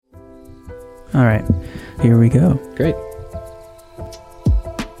All right, here we go. Great.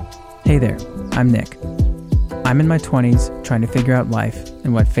 Hey there, I'm Nick. I'm in my 20s trying to figure out life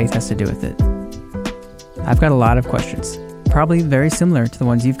and what faith has to do with it. I've got a lot of questions, probably very similar to the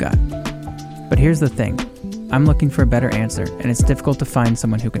ones you've got. But here's the thing, I'm looking for a better answer, and it's difficult to find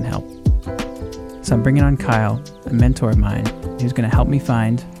someone who can help. So I'm bringing on Kyle, a mentor of mine, who's going to help me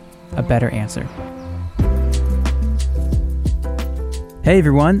find a better answer. Hey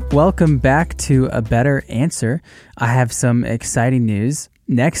everyone, welcome back to A Better Answer. I have some exciting news.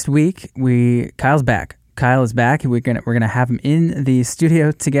 Next week, Kyle's back. Kyle is back. We're gonna have him in the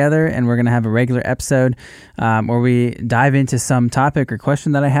studio together, and we're gonna have a regular episode where we dive into some topic or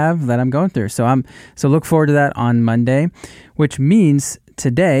question that I have that I'm going through. So look forward to that on Monday, which means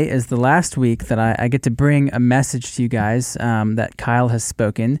today is the last week that I get to bring a message to you guys that Kyle has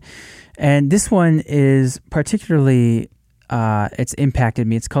spoken, and this one is particularly it's impacted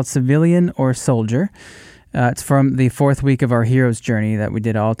me. It's called Civilian or Soldier. It's from the fourth week of our Heroes Journey that we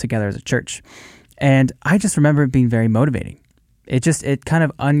did all together as a church. And I just remember it being very motivating. It kind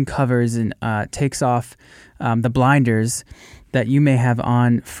of uncovers and takes off the blinders that you may have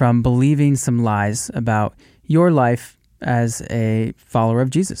on from believing some lies about your life as a follower of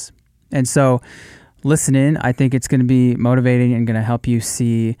Jesus. And so listen in. I think it's going to be motivating and going to help you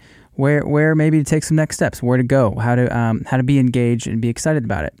see where maybe to take some next steps, where to go, how to be engaged and be excited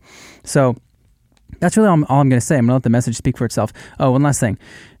about it. So that's really all I'm going to say. I'm going to let the message speak for itself. Oh, one last thing.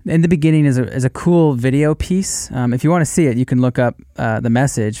 In the beginning is a cool video piece. If you want to see it, you can look up the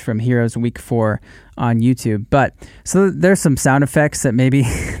message from Heroes Week 4 on YouTube. But so there's some sound effects that maybe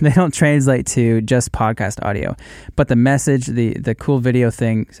they don't translate to just podcast audio. But the message, the cool video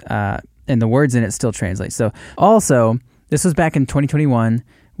thing, and the words in it still translate. So also, this was back in 2021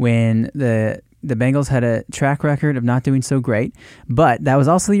 when the Bengals had a track record of not doing so great, but that was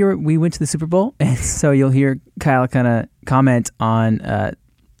also the year we went to the Super Bowl, and so you'll hear Kyle kind of comment on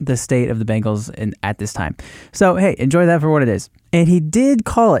the state of the Bengals at this time. So hey, enjoy that for what it is. And he did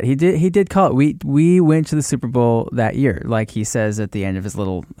call it. He did call it. We went to the Super Bowl that year, like he says at the end of his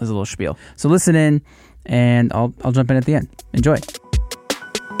little spiel. So listen in, and I'll jump in at the end. Enjoy.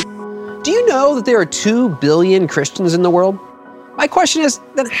 Do you know that there are 2 billion Christians in the world? My question is,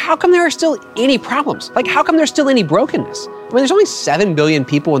 then how come there are still any problems? Like, how come there's still any brokenness? I mean, there's only 7 billion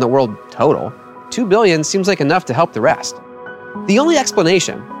people in the world total. 2 billion seems like enough to help the rest. The only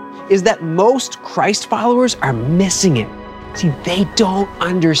explanation is that most Christ followers are missing it. See, they don't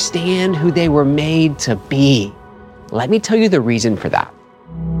understand who they were made to be. Let me tell you the reason for that.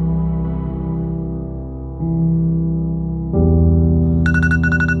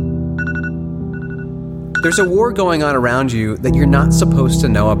 There's a war going on around you that you're not supposed to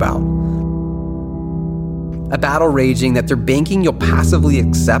know about. A battle raging that they're banking you'll passively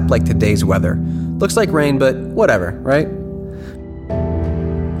accept, like today's weather. Looks like rain, but whatever, right?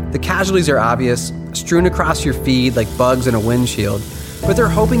 The casualties are obvious, strewn across your feed like bugs in a windshield, but they're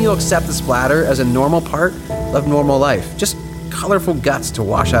hoping you'll accept the splatter as a normal part of normal life. Just colorful guts to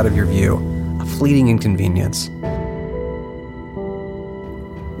wash out of your view. A fleeting inconvenience.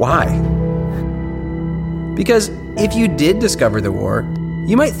 Why? Because if you did discover the war,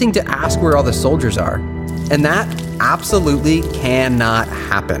 you might think to ask where all the soldiers are. And that absolutely cannot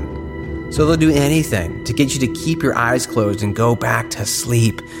happen. So they'll do anything to get you to keep your eyes closed and go back to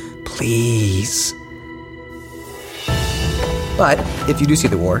sleep. Please. But if you do see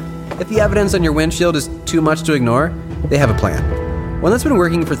the war, if the evidence on your windshield is too much to ignore, they have a plan. One that's been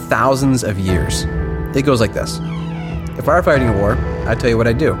working for thousands of years. It goes like this. If I were fighting a war, I'd tell you what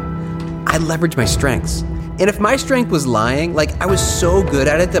I'd do. I'd leverage my strengths. And if my strength was lying, like I was so good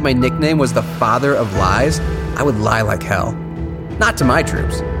at it that my nickname was the father of lies, I would lie like hell. Not to my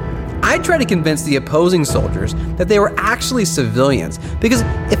troops. I'd try to convince the opposing soldiers that they were actually civilians, because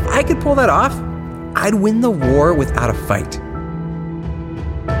if I could pull that off, I'd win the war without a fight.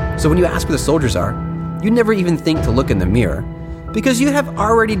 So when you ask where the soldiers are, you never even think to look in the mirror, because you have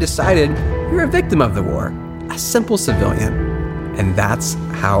already decided you're a victim of the war, a simple civilian, and that's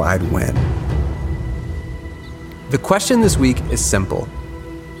how I'd win. The question this week is simple.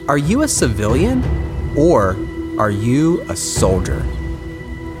 Are you a civilian or are you a soldier?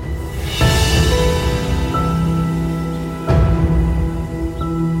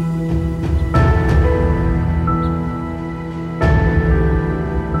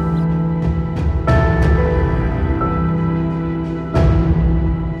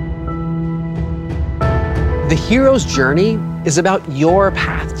 The hero's journey is about your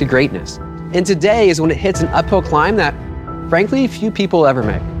path to greatness. And today is when it hits an uphill climb that, frankly, few people ever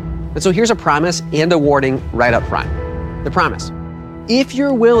make. And so here's a promise and a warning right up front. The promise: If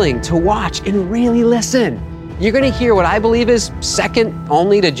you're willing to watch and really listen, you're going to hear what I believe is second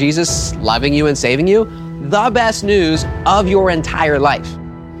only to Jesus loving you and saving you, the best news of your entire life.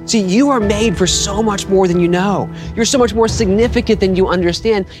 See, you are made for so much more than you know. You're so much more significant than you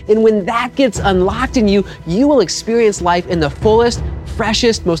understand. And when that gets unlocked in you, you will experience life in the fullest,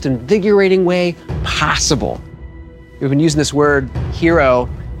 freshest, most invigorating way possible. We've been using this word hero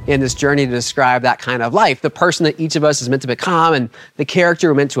in this journey to describe that kind of life, the person that each of us is meant to become and the character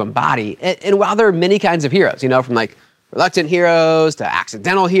we're meant to embody. And while there are many kinds of heroes, from like reluctant heroes to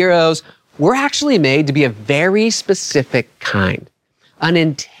accidental heroes, we're actually made to be a very specific kind. An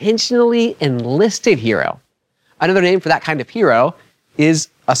intentionally enlisted hero. Another name for that kind of hero is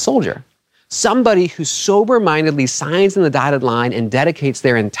a soldier. Somebody who sober-mindedly signs in the dotted line and dedicates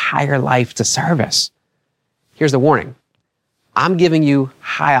their entire life to service. Here's the warning. I'm giving you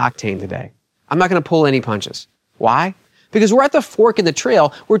high octane today. I'm not going to pull any punches. Why? Because we're at the fork in the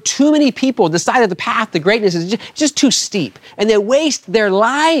trail where too many people decide that the path to greatness is just too steep, and they waste their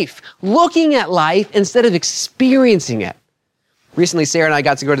life looking at life instead of experiencing it. Recently, Sarah and I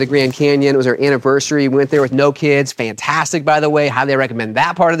got to go to the Grand Canyon. It was our anniversary. We went there with no kids. Fantastic, by the way. Highly recommend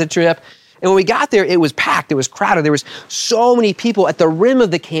that part of the trip. And when we got there, it was packed. It was crowded. There was so many people at the rim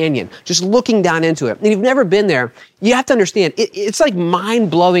of the canyon just looking down into it. And if you've never been there, you have to understand, it's like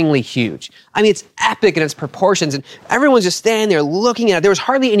mind-blowingly huge. I mean, it's epic in its proportions, and everyone's just standing there looking at it. There was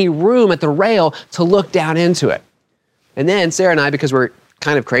hardly any room at the rail to look down into it. And then Sarah and I, because we're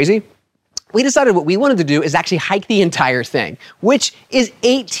kind of crazy, we decided what we wanted to do is actually hike the entire thing, which is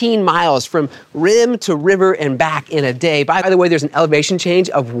 18 miles from rim to river and back in a day. By the way, there's an elevation change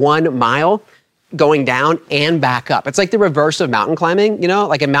of 1 mile going down and back up. It's like the reverse of mountain climbing.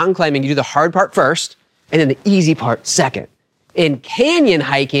 Like in mountain climbing, you do the hard part first and then the easy part second. In canyon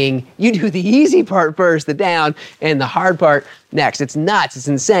hiking, you do the easy part first, the down, and the hard part next. It's nuts. It's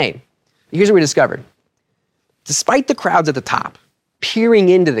insane. Here's what we discovered. Despite the crowds at the top, peering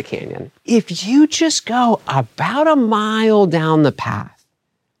into the canyon, if you just go about a mile down the path,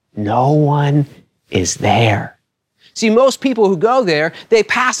 no one is there. See, most people who go there, they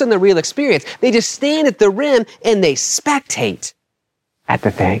pass on the real experience. They just stand at the rim and they spectate at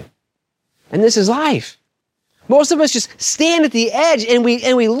the thing. And this is life. Most of us just stand at the edge and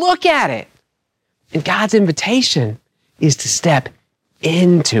we look at it. And God's invitation is to step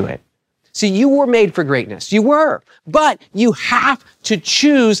into it. See, you were made for greatness. You were. But you have to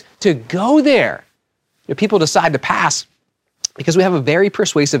choose to go there. People decide to pass because we have a very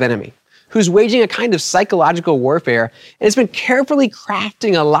persuasive enemy who's waging a kind of psychological warfare, and it's been carefully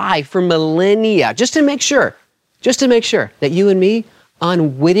crafting a lie for millennia just to make sure that you and me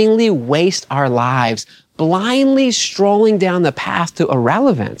unwittingly waste our lives blindly strolling down the path to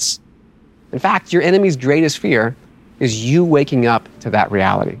irrelevance. In fact, your enemy's greatest fear is you waking up to that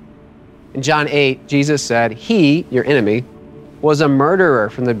reality. In John 8, Jesus said, he, your enemy, was a murderer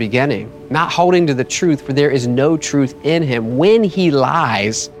from the beginning, not holding to the truth, for there is no truth in him. When he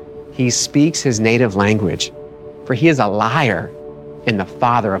lies, he speaks his native language, for he is a liar and the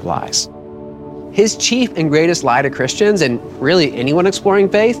father of lies. His chief and greatest lie to Christians, and really anyone exploring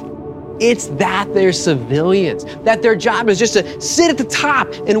faith, it's that they're civilians, that their job is just to sit at the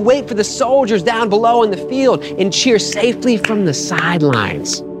top and wait for the soldiers down below in the field and cheer safely from the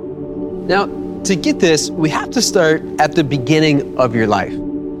sidelines. Now, to get this, we have to start at the beginning of your life.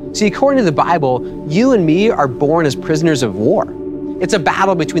 See, according to the Bible, you and me are born as prisoners of war. It's a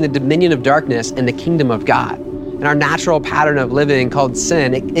battle between the dominion of darkness and the kingdom of God. And our natural pattern of living called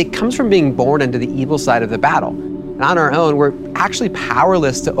sin, it comes from being born into the evil side of the battle. And on our own, we're actually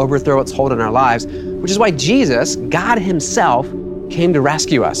powerless to overthrow its hold on our lives, which is why Jesus, God himself, came to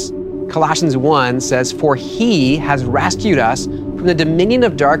rescue us. Colossians 1 says, for he has rescued us from the dominion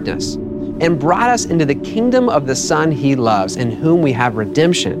of darkness and brought us into the kingdom of the Son he loves, in whom we have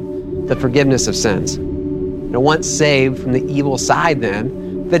redemption, the forgiveness of sins. Now, once saved from the evil side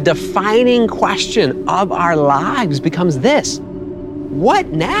then, the defining question of our lives becomes this: what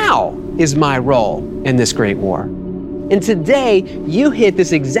now is my role in this great war? And today, you hit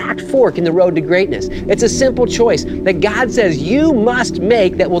this exact fork in the road to greatness. It's a simple choice that God says you must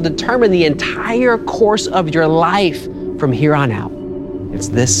make that will determine the entire course of your life from here on out. It's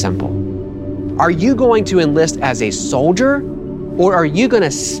this simple. Are you going to enlist as a soldier, or are you going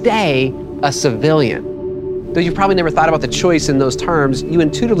to stay a civilian? Though you've probably never thought about the choice in those terms, you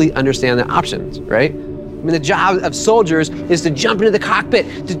intuitively understand the options, right? I mean, the job of soldiers is to jump into the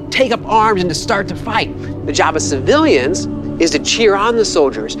cockpit, to take up arms, and to start to fight. The job of civilians is to cheer on the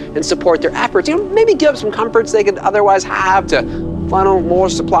soldiers and support their efforts. Maybe give up some comforts they could otherwise have to funnel more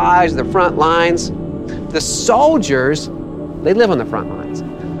supplies to the front lines. The soldiers, they live on the front lines.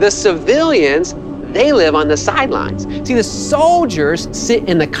 The civilians, they live on the sidelines. See, the soldiers sit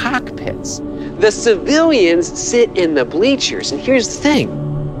in the cockpits. The civilians sit in the bleachers. And here's the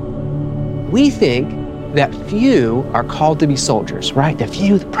thing. We think that few are called to be soldiers, right? The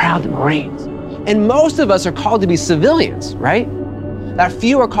few, the proud, the Marines. And most of us are called to be civilians, right? That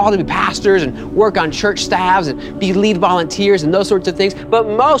few are called to be pastors and work on church staffs and be lead volunteers and those sorts of things. But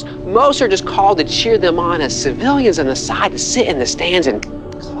most are just called to cheer them on as civilians on the side, to sit in the stands and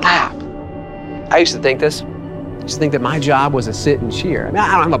clap. I used to think this. I used to think that my job was to sit and cheer. I mean,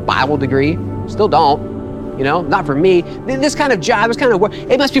 I don't have a Bible degree. Still don't. You know, not for me. This kind of job, this kind of work,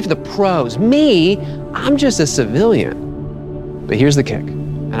 it must be for the pros. Me, I'm just a civilian. But here's the kick.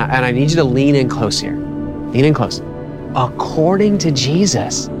 And I need you to lean in close here. Lean in close. According to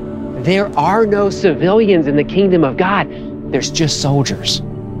Jesus, there are no civilians in the kingdom of God. There's just soldiers.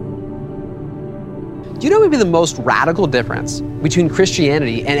 Do you know maybe the most radical difference between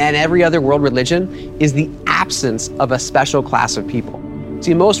Christianity and every other world religion is the absence of a special class of people?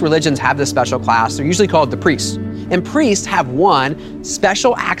 See, most religions have this special class. They're usually called the priests. And priests have 1,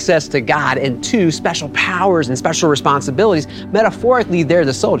 special access to God, and 2, special powers and special responsibilities. Metaphorically, they're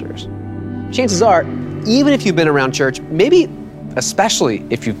the soldiers. Chances are, even if you've been around church, maybe especially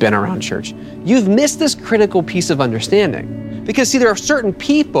if you've been around church, you've missed this critical piece of understanding. Because see, there are certain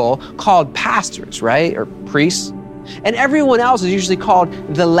people called pastors, right? Or priests. And everyone else is usually called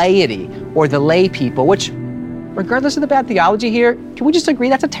the laity or the lay people, which, regardless of the bad theology here, can we just agree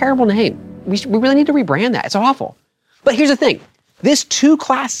that's a terrible name? We really need to rebrand that. It's awful. But here's the thing. This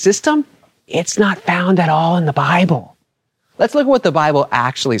 2-class system, it's not found at all in the Bible. Let's look at what the Bible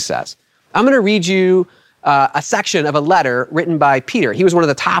actually says. I'm going to read you a section of a letter written by Peter. He was one of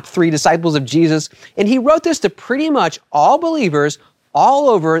the top 3 disciples of Jesus, and he wrote this to pretty much all believers all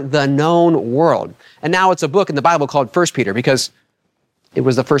over the known world. And now it's a book in the Bible called 1 Peter because it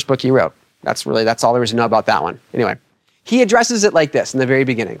was the first book he wrote. That's all there is to know about that one. Anyway, he addresses it like this in the very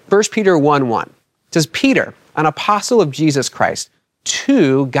beginning. 1 Peter 1:1. It says, Peter, an apostle of Jesus Christ,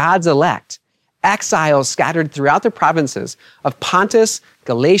 to God's elect, exiles scattered throughout the provinces of Pontus,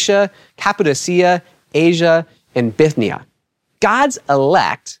 Galatia, Cappadocia, Asia, and Bithynia. God's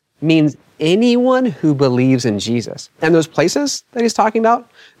elect means anyone who believes in Jesus. And those places that he's talking about,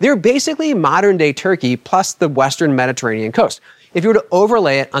 they're basically modern-day Turkey plus the Western Mediterranean coast. If you were to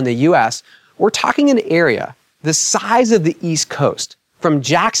overlay it on the U.S., we're talking an area the size of the East Coast, from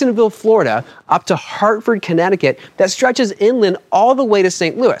Jacksonville, Florida, up to Hartford, Connecticut, that stretches inland all the way to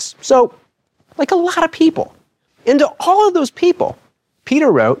St. Louis. So, like a lot of people. And to all of those people,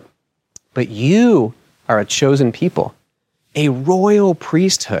 Peter wrote, but you are a chosen people, a royal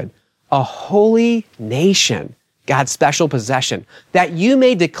priesthood, a holy nation, God's special possession, that you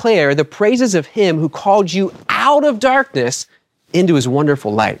may declare the praises of him who called you out of darkness into his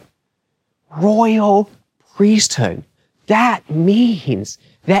wonderful light. Royal priesthood. That means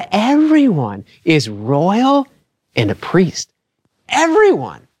that everyone is royal and a priest.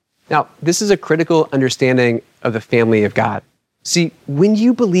 Everyone. Now, this is a critical understanding of the family of God. See, when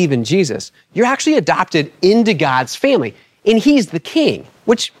you believe in Jesus, you're actually adopted into God's family, and he's the king,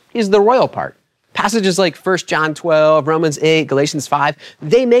 which is the royal part. Passages like 1 John 12, Romans 8, Galatians 5,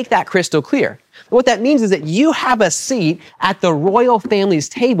 they make that crystal clear. What that means is that you have a seat at the royal family's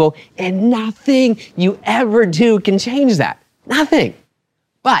table, and nothing you ever do can change that. Nothing.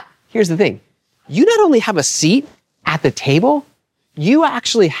 But here's the thing. You not only have a seat at the table, you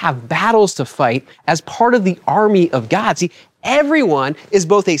actually have battles to fight as part of the army of God. See, everyone is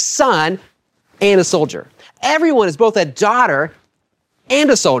both a son and a soldier. Everyone is both a daughter and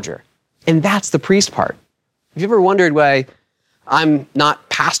a soldier. And that's the priest part. Have you ever wondered why I'm not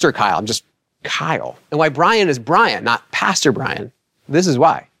Pastor Kyle, I'm just Kyle? And why Brian is Brian, not Pastor Brian? This is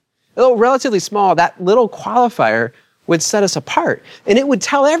why. Although relatively small, that little qualifier would set us apart. And it would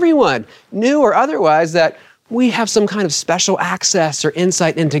tell everyone, new or otherwise, that we have some kind of special access or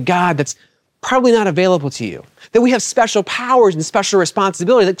insight into God that's probably not available to you. That we have special powers and special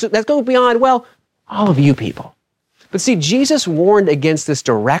responsibility that go beyond, well, all of you people. But see, Jesus warned against this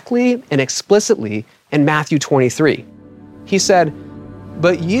directly and explicitly in Matthew 23. He said,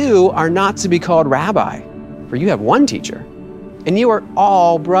 but you are not to be called rabbi, for you have one teacher, and you are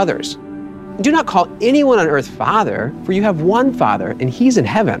all brothers. Do not call anyone on earth father, for you have one Father, and he's in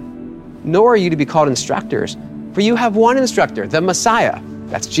heaven. Nor are you to be called instructors, for you have one instructor, the Messiah.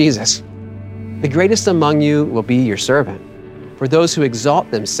 That's Jesus. The greatest among you will be your servant. For those who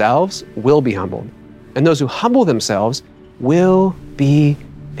exalt themselves will be humbled, and those who humble themselves will be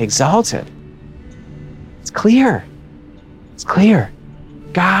exalted. It's clear. It's clear.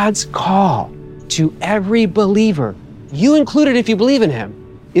 God's call to every believer you included if you believe in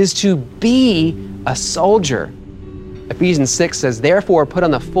him, is to be a soldier. Ephesians 6 says, therefore put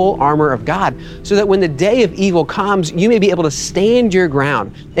on the full armor of God so that when the day of evil comes, you may be able to stand your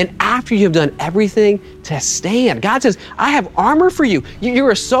ground. And after you have done everything, to stand. God says, I have armor for you.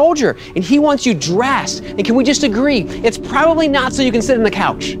 You're a soldier and he wants you dressed. And can we just agree? It's probably not so you can sit on the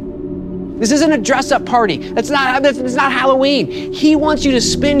couch. This isn't a dress-up party. It's not Halloween. He wants you to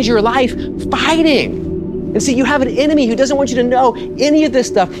spend your life fighting. And see, you have an enemy who doesn't want you to know any of this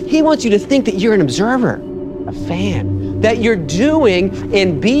stuff. He wants you to think that you're an observer, a fan, that you're doing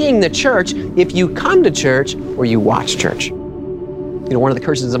and being the church if you come to church or you watch church. You know, one of the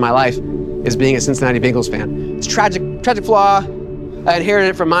curses of my life is being a Cincinnati Bengals fan. It's tragic flaw. I inherited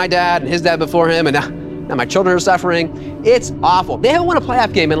it from my dad and his dad before him, and now my children are suffering. It's awful. They haven't won a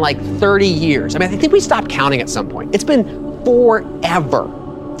playoff game in like 30 years. I mean, I think we stopped counting at some point. It's been forever.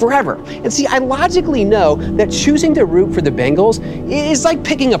 And see, I logically know that choosing to root for the Bengals is like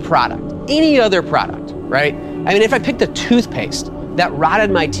picking a product, any other product, right? I mean, if I picked a toothpaste that rotted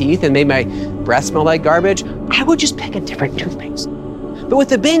my teeth and made my breath smell like garbage, I would just pick a different toothpaste. But with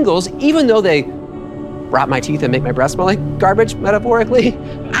the Bengals, even though they rot my teeth and make my breath smell like garbage, metaphorically,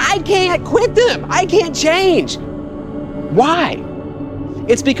 I can't quit them. I can't change. Why?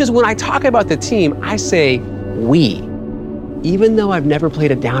 It's because when I talk about the team, I say we. Even though I've never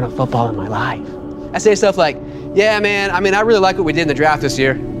played a down of football in my life. I say stuff like, yeah, man, I really like what we did in the draft this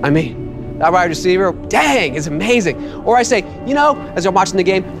year. That wide receiver, dang, it's amazing. Or I say, as I'm watching the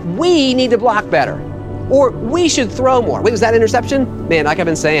game, we need to block better. Or we should throw more. Wait, was that interception? Man, like I've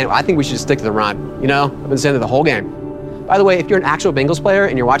been saying, I think we should stick to the run. I've been saying it the whole game. By the way, if you're an actual Bengals player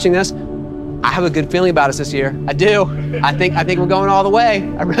and you're watching this, I have a good feeling about us this year. I do. I think we're going all the way.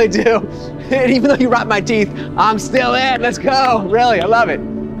 I really do. And even though you rot my teeth, I'm still in. Let's go. Really, I love it.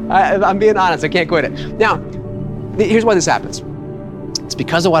 I'm being honest. I can't quit it. Now, here's why this happens. It's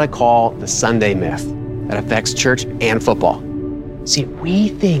because of what I call the Sunday myth that affects church and football. See, we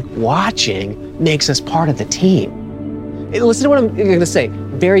think watching makes us part of the team. Listen to what I'm going to say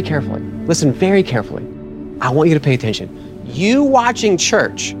very carefully. Listen very carefully. I want you to pay attention. You watching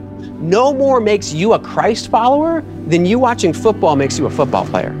church no more makes you a Christ follower than you watching football makes you a football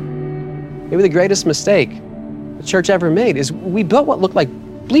player. Maybe the greatest mistake the church ever made is we built what looked like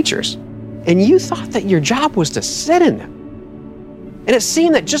bleachers, and you thought that your job was to sit in them. And it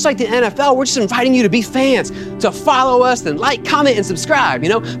seemed that just like the NFL, we're just inviting you to be fans, to follow us, then like, comment, and subscribe,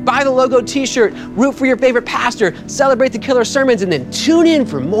 buy the logo t-shirt, root for your favorite pastor, celebrate the killer sermons, and then tune in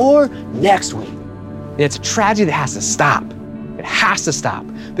for more next week. And it's a tragedy that has to stop. It has to stop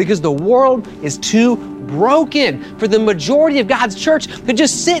because the world is too broken for the majority of God's church to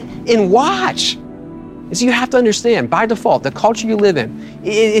just sit and watch. And so you have to understand, by default, the culture you live in,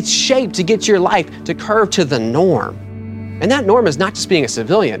 it's shaped to get your life to curve to the norm. And that norm is not just being a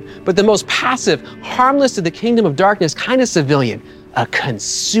civilian, but the most passive, harmless to the kingdom of darkness kind of civilian, a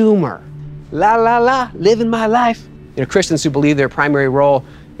consumer. Living my life. Christians who believe their primary role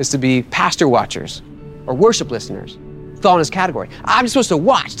is to be pastor watchers or worship listeners fall in this category. I'm supposed to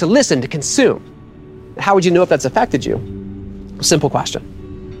watch, to listen, to consume. How would you know if that's affected you? Simple question.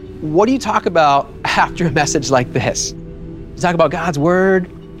 What do you talk about after a message like this? Do you talk about God's word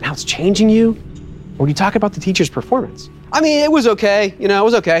and how it's changing you? Or do you talk about the teacher's performance? It was okay. It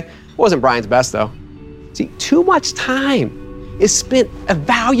was okay. It wasn't Brian's best though. See, too much time is spent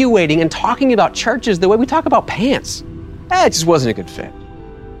evaluating and talking about churches the way we talk about pants. It just wasn't a good fit.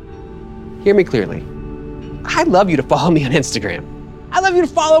 Hear me clearly. I'd love you to follow me on Instagram. I'd love you to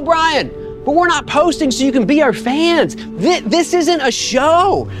follow Brian, but we're not posting so you can be our fans. This isn't a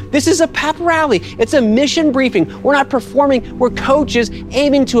show. This is a pep rally. It's a mission briefing. We're not performing. We're coaches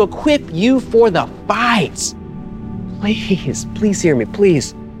aiming to equip you for the fights. Please hear me.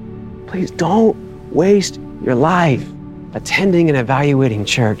 Please don't waste your life attending and evaluating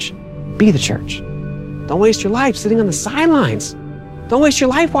church. Be the church. Don't waste your life sitting on the sidelines. Don't waste your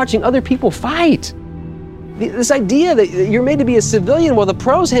life watching other people fight. This idea that you're made to be a civilian while the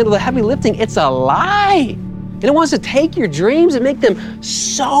pros handle the heavy lifting, it's a lie. And it wants to take your dreams and make them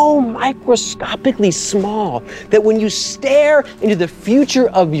so microscopically small that when you stare into the future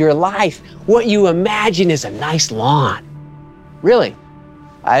of your life, what you imagine is a nice lawn. Really.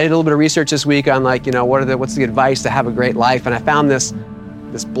 I did a little bit of research this week on what's the advice to have a great life, and I found this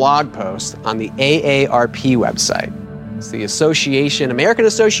blog post on the AARP website. It's the American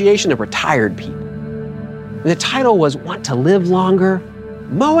Association of Retired People. And the title was, Want to Live Longer?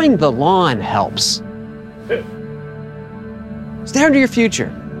 Mowing the Lawn Helps. Stare into your future.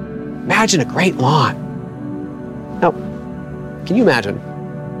 Imagine a great lawn. Now, can you imagine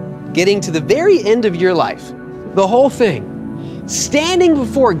getting to the very end of your life, The whole thing. Standing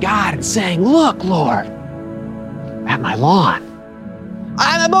before God and saying, look, Lord, at my lawn.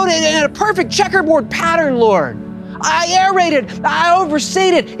 I mowed it in a perfect checkerboard pattern, Lord. I aerated, I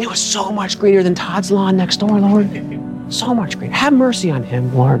overseeded. It was so much greener than Todd's lawn next door, Lord. So much greener. Have mercy on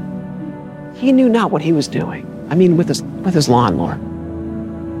him, Lord. He knew not what he was doing. I mean, with his lawn, Lord.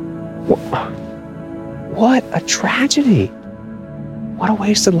 What a tragedy. What a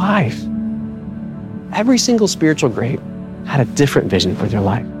wasted life. Every single spiritual great had a different vision for their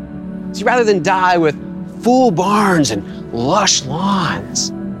life. See, rather than die with full barns and lush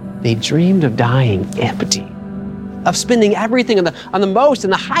lawns, they dreamed of dying empty, of spending everything on the most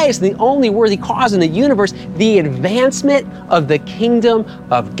and the highest and the only worthy cause in the universe, the advancement of the kingdom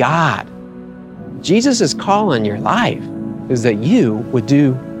of God. Jesus' call on your life is that you would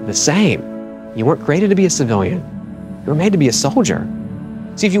do the same. You weren't created to be a civilian. You were made to be a soldier.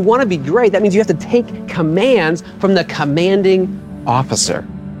 See, if you want to be great, that means you have to take commands from the commanding officer.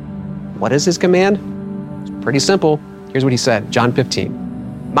 What is his command? It's pretty simple. Here's what he said, John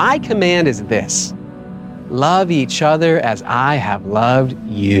 15. My command is this: love each other as I have loved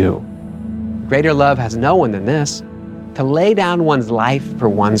you. Greater love has no one than this, to lay down one's life for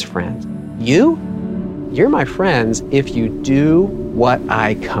one's friends. You're my friends if you do what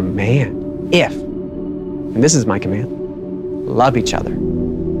I command. And this is my command, love each other.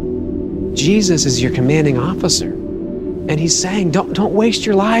 Jesus is your commanding officer. And he's saying, don't waste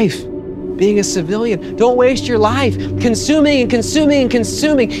your life being a civilian. Don't waste your life consuming and consuming and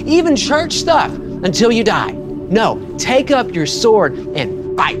consuming, even church stuff, until you die. No, take up your sword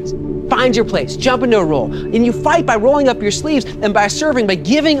and fight. Find your place, jump into a role. And you fight by rolling up your sleeves and by serving, by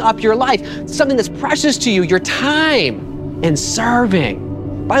giving up your life, something that's precious to you, your time, and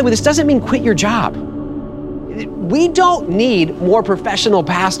serving. By the way, this doesn't mean quit your job. We don't need more professional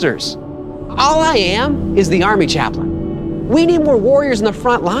pastors. All I am is the army chaplain. We need more warriors in the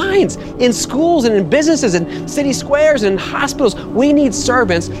front lines, in schools and in businesses and city squares and in hospitals. We need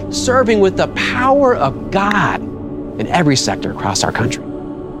servants serving with the power of God in every sector across our country.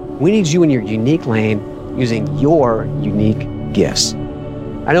 We need you in your unique lane using your unique gifts.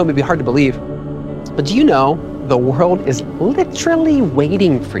 I know it may be hard to believe, but do you know the world is literally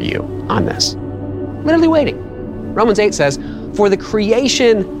waiting for you on this? Literally waiting. Romans 8 says, for the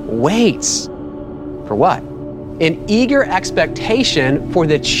creation waits. For what? In eager expectation for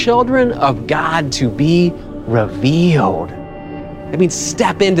the children of God to be revealed. That means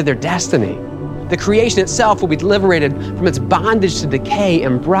step into their destiny. The creation itself will be liberated from its bondage to decay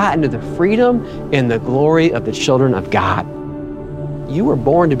and brought into the freedom and the glory of the children of God. You were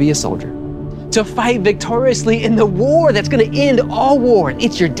born to be a soldier, to fight victoriously in the war that's going to end all war.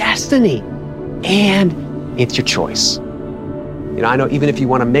 It's your destiny and it's your choice. You know, I know even if you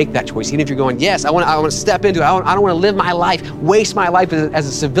want to make that choice, even if you're going, yes, I want to step into it. I don't want to live my life, waste my life as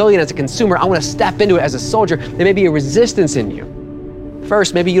a civilian, as a consumer. I want to step into it as a soldier. There may be a resistance in you.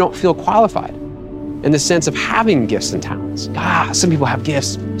 First, maybe you don't feel qualified in the sense of having gifts and talents. Some people have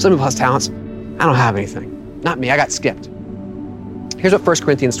gifts, some people have talents. I don't have anything. Not me, I got skipped. Here's what 1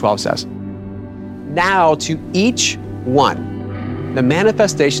 Corinthians 12 says. Now to each one, the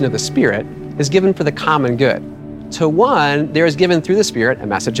manifestation of the Spirit is given for the common good. To one, there is given through the Spirit a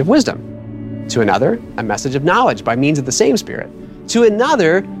message of wisdom. To another, a message of knowledge by means of the same Spirit. To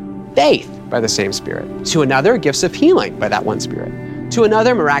another, faith by the same Spirit. To another, gifts of healing by that one Spirit. To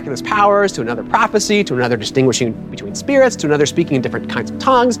another, miraculous powers. To another, prophecy. To another, distinguishing between spirits. To another, speaking in different kinds of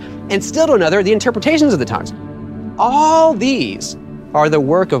tongues. And still to another, the interpretations of the tongues. All these are the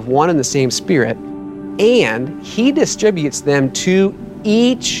work of one and the same Spirit, and He distributes them to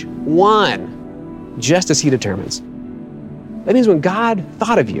each one, just as He determines. That means when God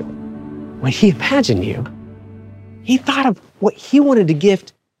thought of you, when He imagined you, He thought of what He wanted to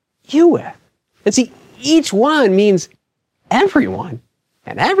gift you with. And see, each one means everyone,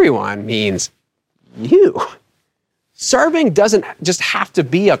 and everyone means you. Serving doesn't just have to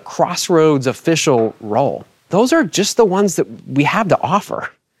be a crossroads official role. Those are just the ones that we have to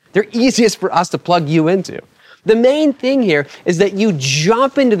offer. They're easiest for us to plug you into. The main thing here is that you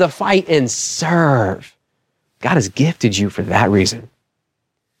jump into the fight and serve. God has gifted you for that reason.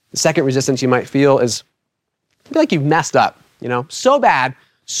 The second resistance you might feel is like you've messed up, so bad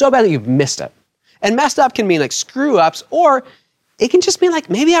that you've missed it. And messed up can mean like screw ups, or it can just mean like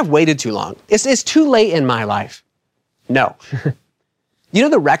maybe I've waited too long. It's too late in my life. No. You know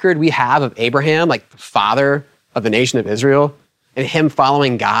the record we have of Abraham, like the father of the nation of Israel, and him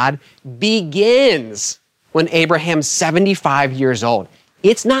following God begins when Abraham's 75 years old.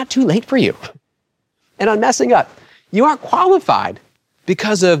 It's not too late for you. And on messing up, you aren't qualified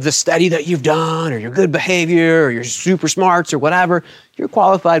because of the study that you've done or your good behavior or your super smarts or whatever. You're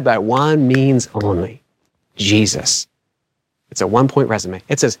qualified by one means only, Jesus. It's a 1-point resume.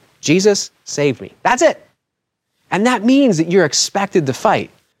 It says, Jesus saved me. That's it. And that means that you're expected to fight.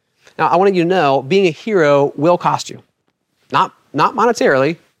 Now, I wanted you to know, being a hero will cost you. Not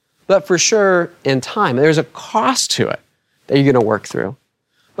monetarily, but for sure in time. There's a cost to it that you're going to work through.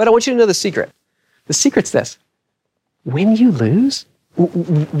 But I want you to know the secret. The secret's this. When you lose,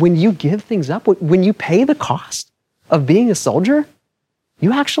 when you give things up, when you pay the cost of being a soldier,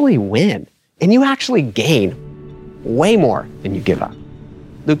 you actually win and you actually gain way more than you give up.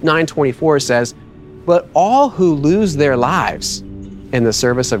 Luke 9:24 says, but all who lose their lives in the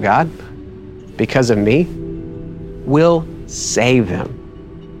service of God because of me will save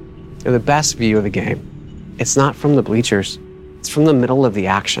them. They're the best view of the game. It's not from the bleachers. It's from the middle of the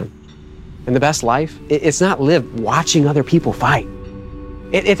action. And the best life, it's not lived watching other people fight.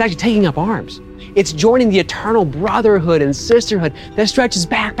 It's actually taking up arms. It's joining the eternal brotherhood and sisterhood that stretches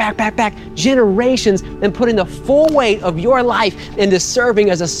back, generations, and putting the full weight of your life into serving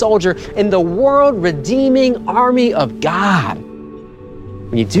as a soldier in the world-redeeming army of God.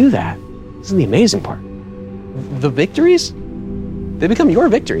 When you do that, this is the amazing part. The victories, they become your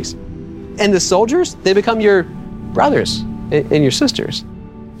victories. And the soldiers, they become your brothers and your sisters.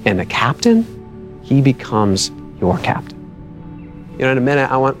 And the captain, he becomes your captain. You know, in a minute,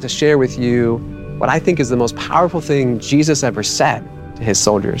 I want to share with you what I think is the most powerful thing Jesus ever said to his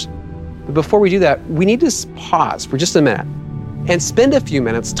soldiers. But before we do that, we need to pause for just a minute and spend a few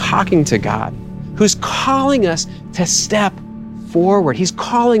minutes talking to God, who's calling us to step forward. He's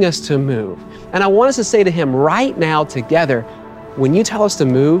calling us to move. And I want us to say to him right now together, when you tell us to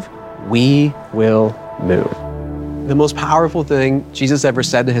move, we will move. The most powerful thing Jesus ever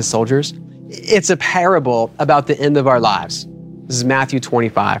said to his soldiers, it's a parable about the end of our lives. This is Matthew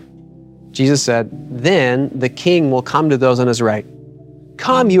 25. Jesus said, then the king will come to those on his right.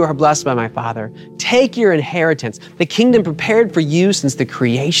 Come, you are blessed by my Father. Take your inheritance, the kingdom prepared for you since the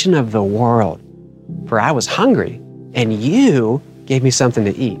creation of the world. For I was hungry, and you gave me something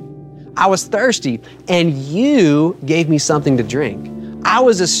to eat. I was thirsty, and you gave me something to drink. I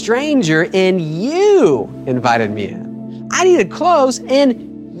was a stranger, and you invited me in. I needed clothes,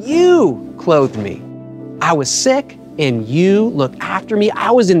 and you clothed me. I was sick, and you looked after me.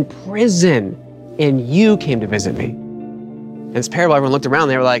 I was in prison, and you came to visit me. In this parable, everyone looked around.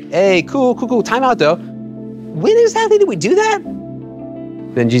 They were like, hey, cool. Time out, though. When exactly did we do that?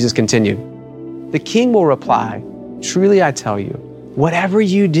 Then Jesus continued, the king will reply, truly I tell you, whatever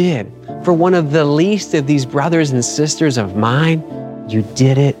you did for one of the least of these brothers and sisters of mine, you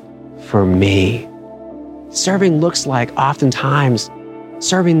did it for me. Serving looks like oftentimes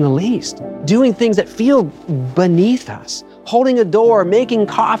serving the least, doing things that feel beneath us, holding a door, making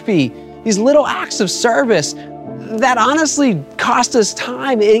coffee, these little acts of service that honestly cost us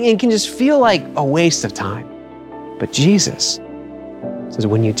time and can just feel like a waste of time. But Jesus says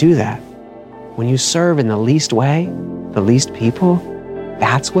when you do that, when you serve in the least way, the least people,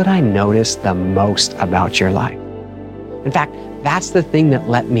 that's what I notice the most about your life. In fact, that's the thing that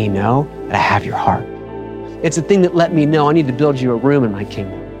let me know that I have your heart. It's the thing that let me know I need to build you a room in my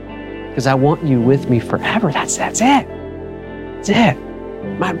kingdom because I want you with me forever. That's it. That's it.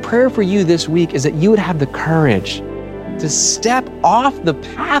 My prayer for you this week is that you would have the courage to step off the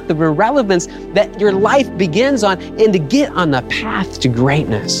path of irrelevance that your life begins on and to get on the path to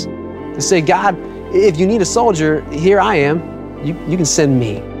greatness. To say, God, if you need a soldier, here I am. You can send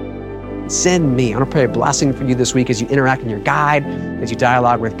me. Send me. I want to pray a blessing for you this week as you interact with your guide, as you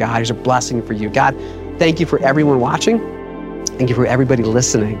dialogue with God. Here's a blessing for you. God, thank you for everyone watching. Thank you for everybody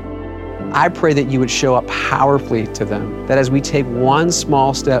listening. I pray that you would show up powerfully to them, that as we take one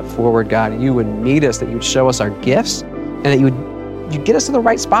small step forward, God, you would meet us, that you would show us our gifts, and that you'd get us to the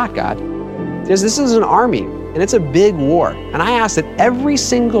right spot, God. Because this is an army, and it's a big war. And I ask that every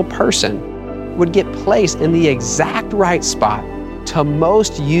single person would get placed in the exact right spot to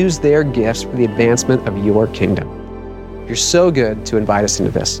most use their gifts for the advancement of your kingdom. You're so good to invite us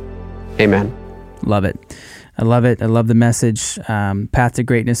into this. Amen. Love it. I love it. I love the message. Path to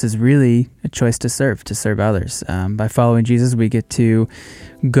greatness is really a choice to serve others. By following Jesus, we get to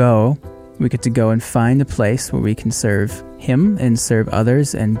go and find a place where we can serve him and serve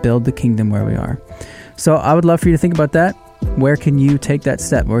others and build the kingdom where we are. So I would love for you to think about that. Where can you take that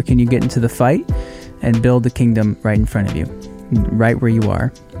step? Where can you get into the fight and build the kingdom right in front of you, right where you are?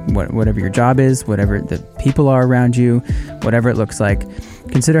 Whatever your job is, whatever the people are around you, whatever it looks like,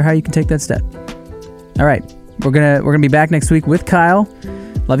 consider how you can take that step. All right, we're gonna be back next week with Kyle.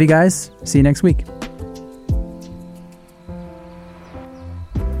 Love you guys. See you next week.